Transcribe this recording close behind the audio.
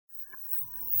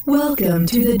Welcome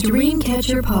to the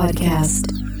Dreamcatcher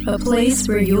Podcast, a place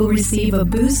where you'll receive a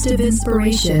boost of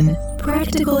inspiration,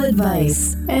 practical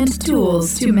advice, and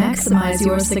tools to maximize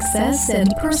your success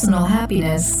and personal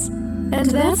happiness.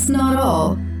 And that's not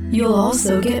all. You'll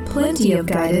also get plenty of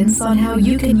guidance on how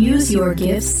you can use your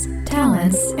gifts,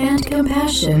 talents, and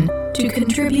compassion to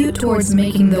contribute towards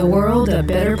making the world a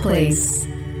better place.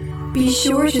 Be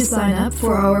sure to sign up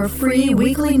for our free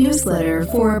weekly newsletter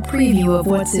for a preview of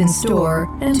what's in store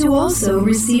and to also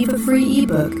receive a free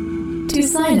ebook. To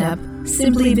sign up,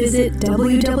 simply visit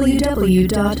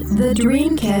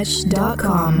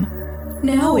www.thedreamcatch.com.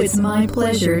 Now it's my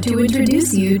pleasure to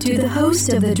introduce you to the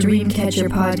host of the Dreamcatcher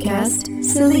podcast,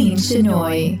 Celine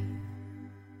Chenoy.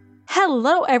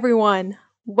 Hello, everyone.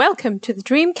 Welcome to the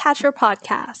Dreamcatcher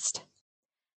podcast.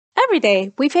 Every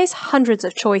day, we face hundreds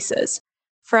of choices,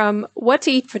 from what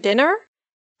to eat for dinner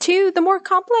to the more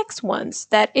complex ones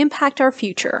that impact our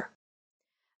future.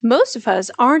 Most of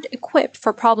us aren't equipped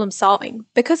for problem solving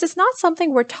because it's not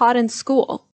something we're taught in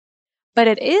school, but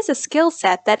it is a skill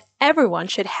set that everyone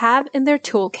should have in their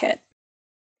toolkit.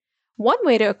 One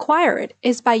way to acquire it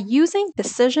is by using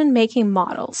decision-making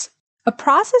models, a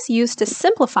process used to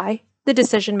simplify the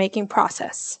decision-making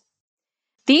process.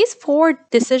 These 4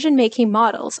 decision-making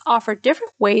models offer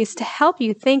different ways to help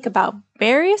you think about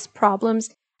various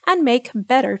problems and make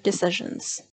better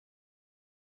decisions.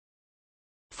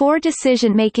 4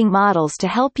 decision-making models to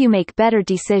help you make better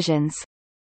decisions.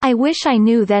 I wish I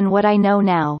knew then what I know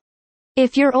now.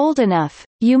 If you're old enough,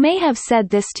 you may have said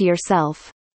this to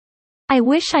yourself. I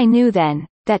wish I knew then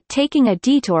that taking a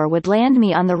detour would land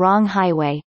me on the wrong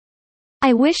highway.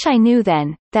 I wish I knew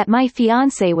then that my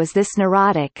fiancé was this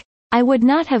neurotic. I would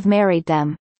not have married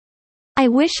them. I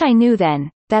wish I knew then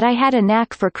that I had a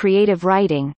knack for creative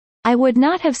writing. I would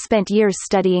not have spent years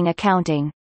studying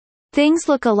accounting. Things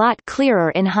look a lot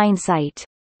clearer in hindsight.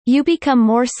 You become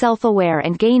more self-aware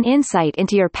and gain insight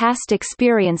into your past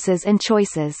experiences and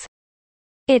choices.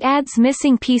 It adds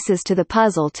missing pieces to the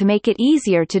puzzle to make it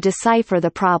easier to decipher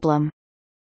the problem.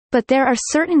 But there are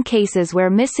certain cases where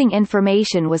missing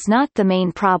information was not the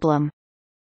main problem.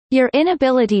 Your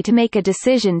inability to make a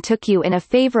decision took you in a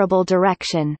favorable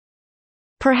direction.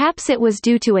 Perhaps it was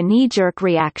due to a knee-jerk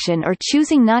reaction or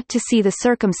choosing not to see the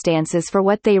circumstances for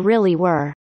what they really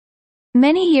were.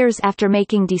 Many years after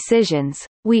making decisions,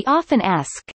 we often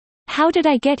ask, "How did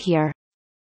I get here?"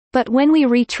 But when we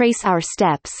retrace our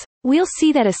steps, we'll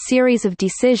see that a series of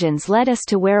decisions led us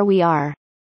to where we are.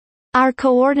 Our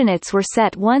coordinates were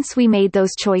set once we made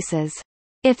those choices.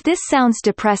 If this sounds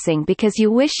depressing because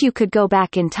you wish you could go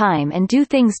back in time and do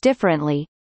things differently,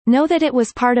 know that it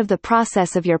was part of the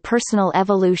process of your personal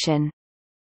evolution.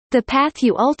 The path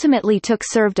you ultimately took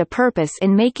served a purpose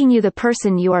in making you the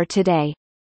person you are today.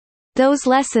 Those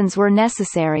lessons were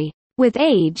necessary. With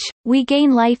age, we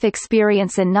gain life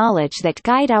experience and knowledge that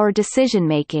guide our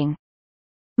decision-making.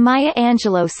 Maya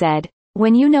Angelou said,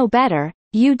 "When you know better,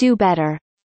 you do better."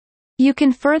 You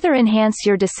can further enhance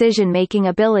your decision-making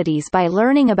abilities by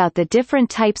learning about the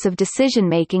different types of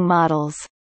decision-making models.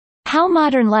 How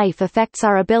modern life affects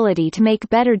our ability to make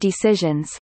better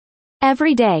decisions.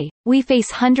 Every day, we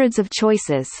face hundreds of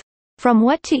choices, from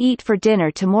what to eat for dinner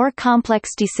to more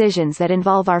complex decisions that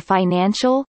involve our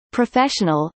financial,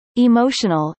 professional,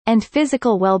 emotional, and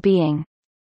physical well-being.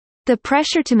 The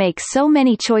pressure to make so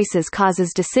many choices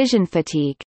causes decision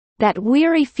fatigue, that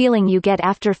weary feeling you get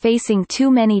after facing too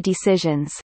many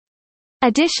decisions.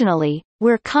 Additionally,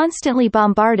 we're constantly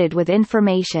bombarded with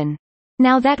information.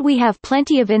 Now that we have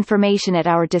plenty of information at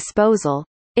our disposal,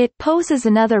 it poses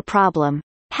another problem: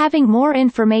 having more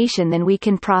information than we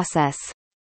can process.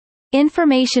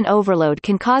 Information overload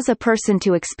can cause a person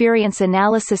to experience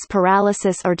analysis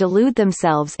paralysis or delude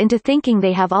themselves into thinking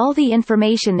they have all the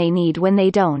information they need when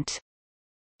they don't.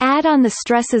 Add on the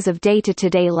stresses of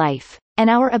day-to-day life, and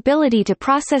our ability to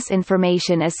process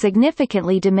information is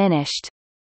significantly diminished.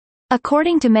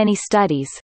 According to many studies,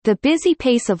 the busy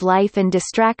pace of life and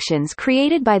distractions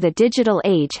created by the digital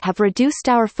age have reduced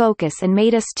our focus and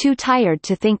made us too tired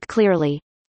to think clearly.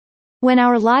 When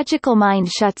our logical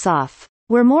mind shuts off,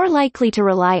 we're more likely to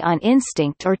rely on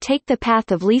instinct or take the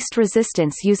path of least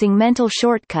resistance using mental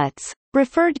shortcuts,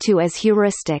 referred to as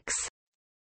heuristics.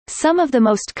 Some of the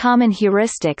most common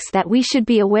heuristics that we should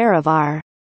be aware of are: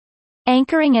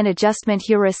 anchoring and adjustment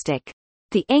heuristic.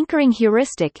 The anchoring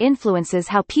heuristic influences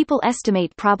how people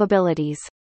estimate probabilities.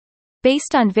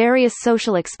 Based on various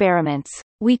social experiments,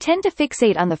 we tend to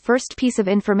fixate on the first piece of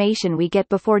information we get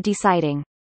before deciding.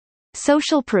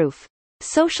 Social proof.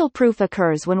 Social proof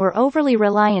occurs when we're overly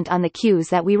reliant on the cues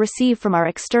that we receive from our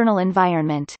external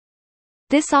environment.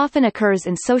 This often occurs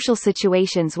in social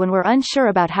situations when we're unsure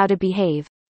about how to behave.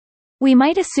 We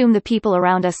might assume the people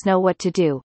around us know what to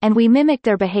do, and we mimic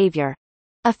their behavior.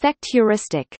 Affect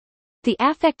heuristic. The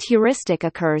affect heuristic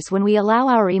occurs when we allow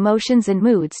our emotions and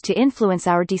moods to influence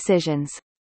our decisions.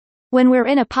 When we're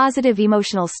in a positive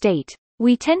emotional state,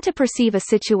 we tend to perceive a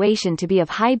situation to be of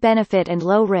high benefit and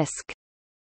low risk.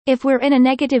 If we're in a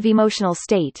negative emotional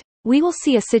state, we will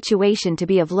see a situation to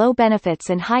be of low benefits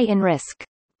and high in risk.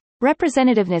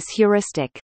 Representativeness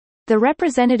heuristic. The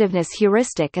representativeness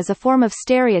heuristic is a form of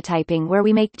stereotyping where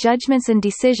we make judgments and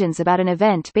decisions about an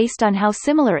event based on how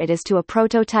similar it is to a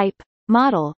prototype,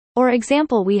 model, or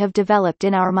example we have developed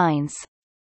in our minds.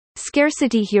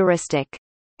 Scarcity heuristic.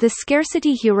 The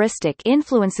scarcity heuristic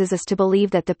influences us to believe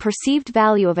that the perceived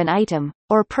value of an item,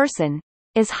 or person,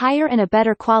 is higher and a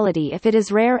better quality if it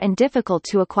is rare and difficult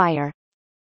to acquire.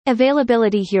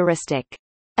 Availability heuristic.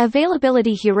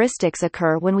 Availability heuristics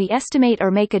occur when we estimate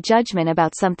or make a judgment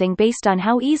about something based on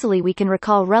how easily we can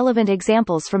recall relevant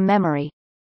examples from memory.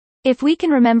 If we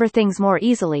can remember things more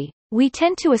easily, we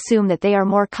tend to assume that they are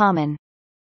more common.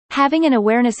 Having an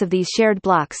awareness of these shared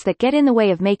blocks that get in the way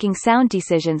of making sound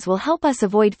decisions will help us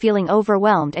avoid feeling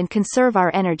overwhelmed and conserve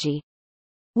our energy.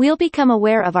 We'll become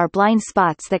aware of our blind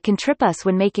spots that can trip us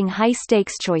when making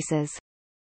high-stakes choices.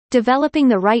 Developing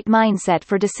the right mindset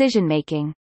for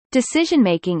decision-making.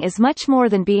 Decision-making is much more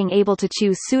than being able to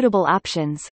choose suitable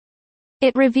options.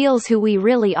 It reveals who we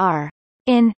really are.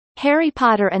 In Harry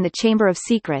Potter and the Chamber of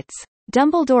Secrets,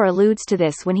 Dumbledore alludes to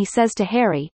this when he says to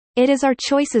Harry, "It is our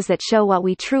choices that show what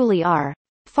we truly are,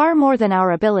 far more than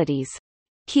our abilities."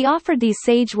 He offered these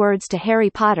sage words to Harry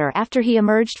Potter after he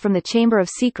emerged from the Chamber of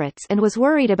Secrets and was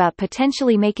worried about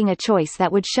potentially making a choice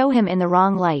that would show him in the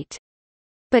wrong light.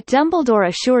 But Dumbledore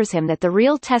assures him that the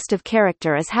real test of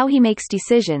character is how he makes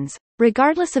decisions,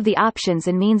 regardless of the options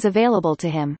and means available to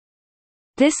him.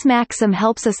 This maxim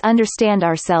helps us understand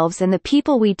ourselves and the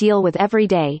people we deal with every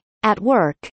day, at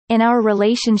work, in our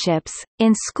relationships,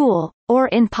 in school, or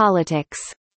in politics.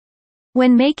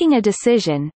 When making a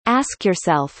decision, ask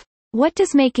yourself, what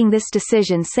does making this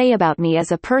decision say about me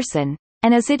as a person,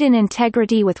 and is it in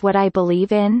integrity with what I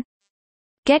believe in?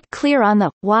 Get clear on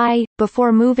the why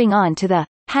before moving on to the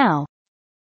how.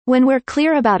 When we're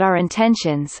clear about our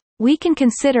intentions, we can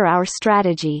consider our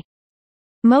strategy.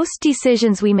 Most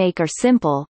decisions we make are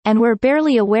simple, and we're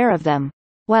barely aware of them,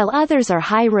 while others are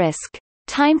high risk,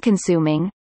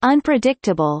 time-consuming,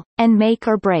 unpredictable, and make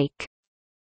or break.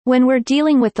 When we're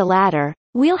dealing with the latter,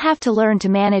 we'll have to learn to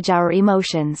manage our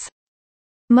emotions.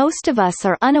 Most of us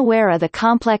are unaware of the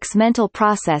complex mental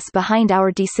process behind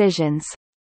our decisions.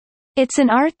 It's an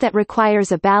art that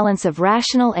requires a balance of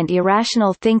rational and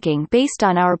irrational thinking based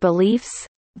on our beliefs,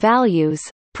 values,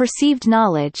 perceived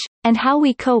knowledge, and how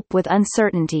we cope with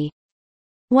uncertainty.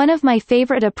 One of my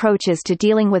favorite approaches to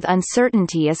dealing with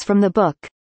uncertainty is from the book,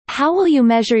 How Will You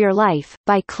Measure Your Life?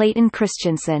 By Clayton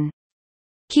Christensen.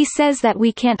 He says that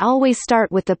we can't always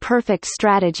start with the perfect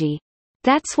strategy.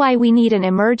 That's why we need an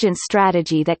emergent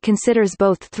strategy that considers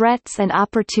both threats and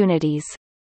opportunities.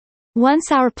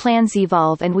 Once our plans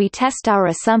evolve and we test our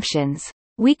assumptions,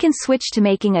 we can switch to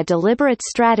making a deliberate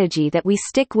strategy that we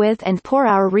stick with and pour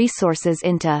our resources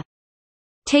into.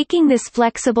 Taking this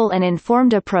flexible and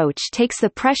informed approach takes the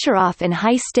pressure off in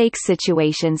high-stakes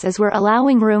situations as we're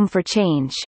allowing room for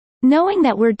change, knowing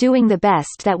that we're doing the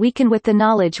best that we can with the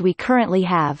knowledge we currently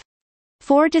have.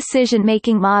 4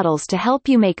 decision-making models to help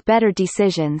you make better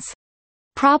decisions.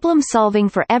 Problem-solving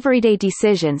for everyday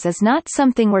decisions is not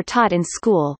something we're taught in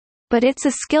school, but it's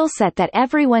a skill set that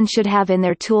everyone should have in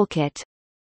their toolkit.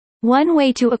 One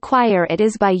way to acquire it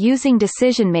is by using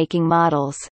decision-making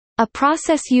models, a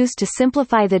process used to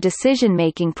simplify the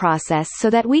decision-making process so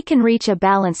that we can reach a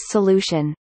balanced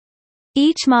solution.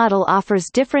 Each model offers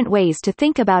different ways to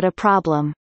think about a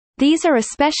problem. These are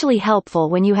especially helpful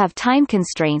when you have time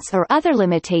constraints or other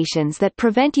limitations that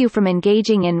prevent you from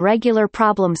engaging in regular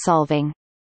problem-solving.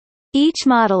 Each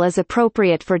model is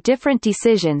appropriate for different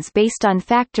decisions based on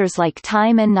factors like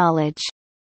time and knowledge.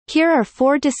 Here are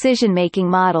 4 decision-making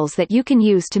models that you can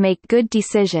use to make good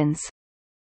decisions.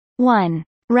 1.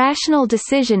 Rational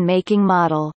decision-making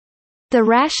model. The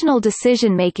rational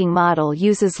decision-making model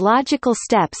uses logical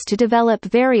steps to develop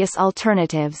various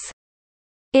alternatives.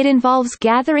 It involves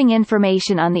gathering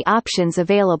information on the options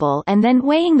available and then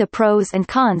weighing the pros and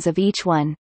cons of each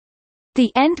one.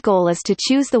 The end goal is to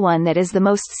choose the one that is the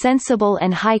most sensible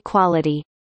and high quality.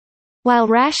 While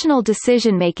rational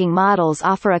decision-making models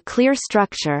offer a clear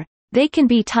structure, they can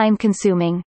be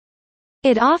time-consuming.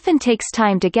 It often takes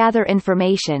time to gather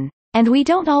information, and we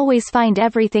don't always find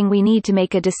everything we need to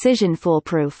make a decision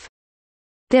foolproof.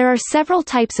 There are several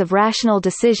types of rational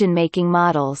decision-making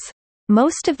models.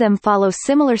 Most of them follow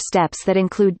similar steps that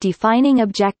include defining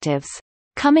objectives,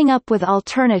 coming up with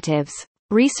alternatives,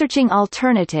 researching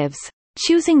alternatives,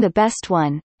 choosing the best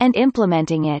one, and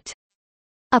implementing it.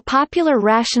 A popular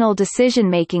rational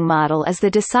decision-making model is the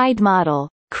DECIDE model,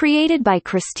 created by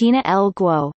Christina L.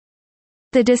 Guo.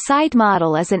 The DECIDE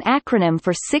model is an acronym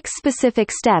for 6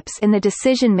 specific steps in the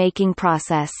decision-making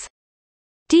process.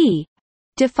 D.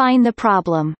 Define the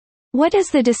problem. What is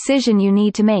the decision you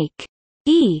need to make?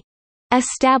 E.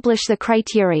 Establish the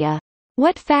criteria.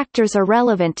 What factors are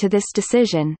relevant to this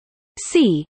decision?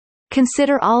 C.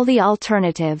 Consider all the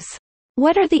alternatives.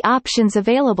 What are the options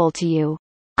available to you?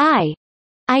 I.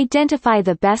 Identify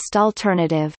the best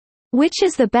alternative. Which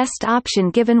is the best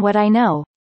option given what I know?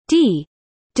 D.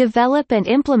 Develop and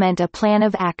implement a plan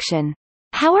of action.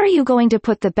 How are you going to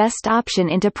put the best option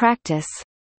into practice?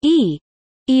 E.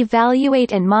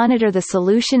 Evaluate and monitor the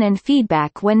solution and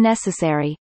feedback when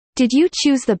necessary. Did you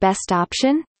choose the best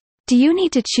option? Do you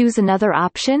need to choose another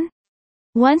option?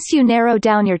 Once you narrow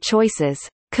down your choices,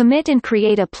 commit and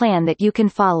create a plan that you can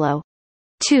follow.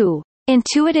 2.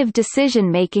 Intuitive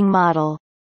decision-making model.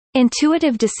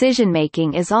 Intuitive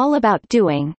decision-making is all about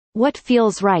doing what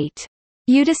feels right.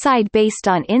 You decide based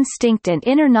on instinct and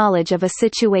inner knowledge of a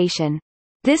situation.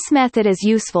 This method is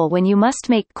useful when you must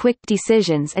make quick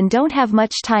decisions and don't have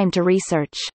much time to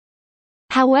research.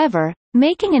 However,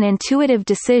 making an intuitive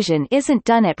decision isn't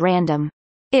done at random.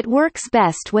 It works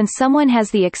best when someone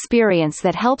has the experience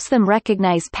that helps them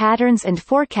recognize patterns and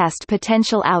forecast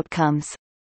potential outcomes.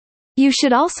 You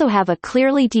should also have a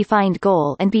clearly defined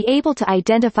goal and be able to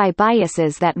identify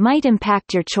biases that might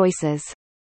impact your choices.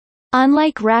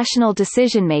 Unlike rational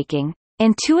decision-making,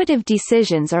 intuitive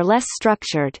decisions are less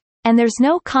structured, and there's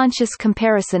no conscious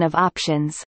comparison of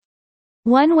options.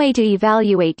 One way to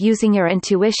evaluate using your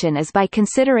intuition is by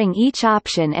considering each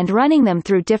option and running them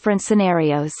through different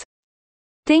scenarios.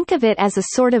 Think of it as a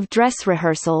sort of dress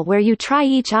rehearsal where you try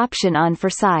each option on for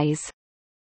size.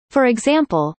 For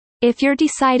example, if you're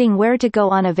deciding where to go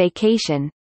on a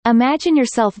vacation, imagine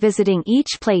yourself visiting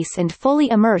each place and fully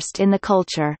immersed in the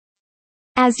culture.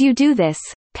 As you do this,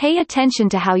 pay attention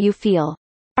to how you feel.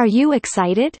 Are you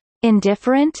excited?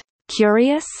 Indifferent?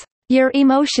 Curious? Your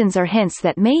emotions are hints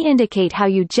that may indicate how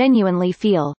you genuinely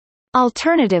feel.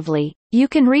 Alternatively, you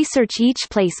can research each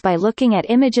place by looking at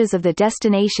images of the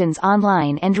destinations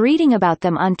online and reading about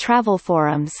them on travel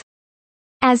forums.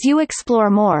 As you explore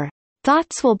more,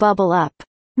 thoughts will bubble up,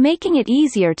 making it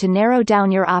easier to narrow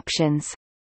down your options.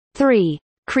 3.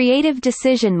 Creative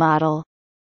decision model.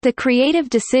 The creative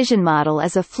decision model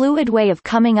is a fluid way of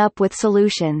coming up with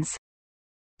solutions.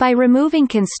 By removing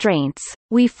constraints,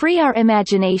 we free our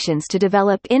imaginations to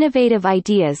develop innovative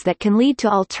ideas that can lead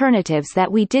to alternatives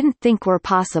that we didn't think were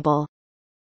possible.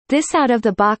 This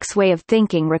out-of-the-box way of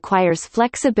thinking requires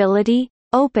flexibility,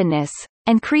 openness,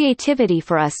 and creativity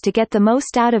for us to get the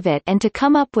most out of it and to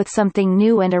come up with something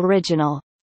new and original.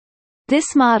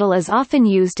 This model is often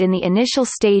used in the initial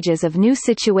stages of new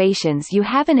situations you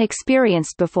haven't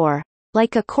experienced before,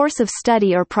 like a course of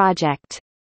study or project.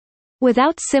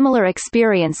 Without similar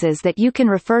experiences that you can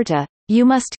refer to, you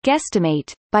must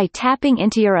guesstimate by tapping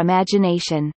into your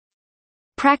imagination.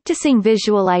 Practicing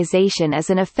visualization is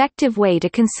an effective way to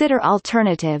consider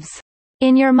alternatives.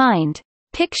 In your mind,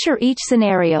 picture each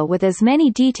scenario with as many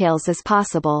details as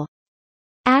possible.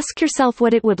 Ask yourself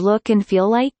what it would look and feel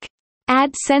like.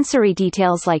 Add sensory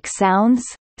details like sounds,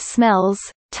 smells,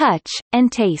 touch,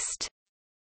 and taste.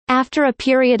 After a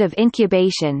period of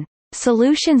incubation,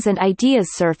 solutions and ideas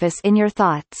surface in your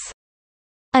thoughts.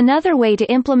 Another way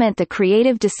to implement the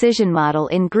creative decision model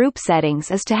in group settings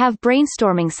is to have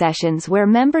brainstorming sessions where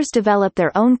members develop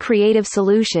their own creative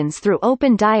solutions through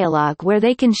open dialogue where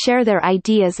they can share their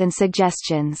ideas and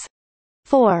suggestions.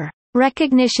 4.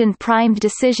 Recognition primed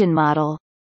decision model.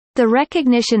 The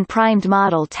recognition primed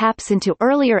model taps into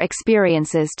earlier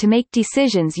experiences to make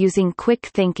decisions using quick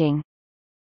thinking.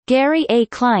 Gary A.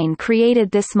 Klein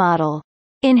created this model.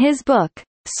 In his book,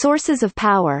 Sources of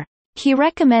Power, he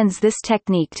recommends this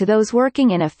technique to those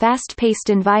working in a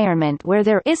fast-paced environment where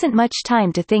there isn't much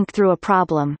time to think through a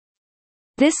problem.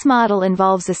 This model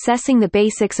involves assessing the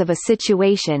basics of a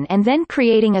situation and then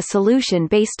creating a solution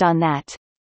based on that.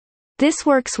 This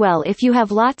works well if you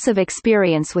have lots of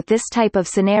experience with this type of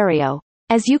scenario,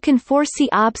 as you can foresee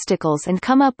obstacles and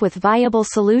come up with viable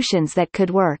solutions that could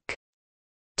work.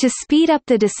 To speed up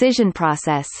the decision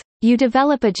process, you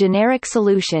develop a generic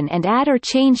solution and add or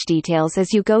change details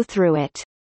as you go through it.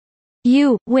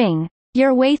 You wing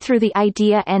your way through the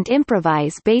idea and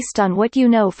improvise based on what you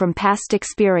know from past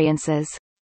experiences.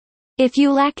 If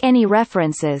you lack any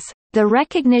references, the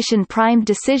recognition primed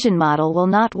decision model will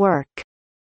not work.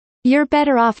 You're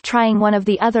better off trying one of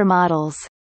the other models.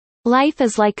 Life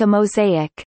is like a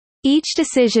mosaic. Each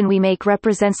decision we make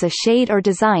represents a shade or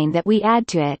design that we add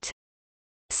to it.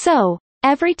 So,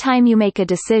 every time you make a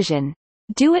decision,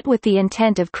 do it with the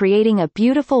intent of creating a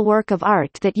beautiful work of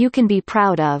art that you can be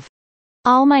proud of.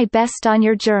 All my best on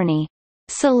your journey.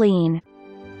 Celine.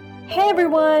 Hey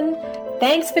everyone!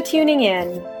 Thanks for tuning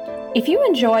in. If you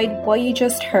enjoyed what you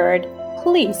just heard,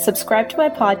 please subscribe to my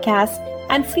podcast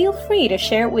and feel free to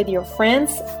share it with your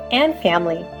friends and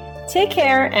family. Take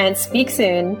care and speak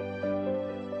soon.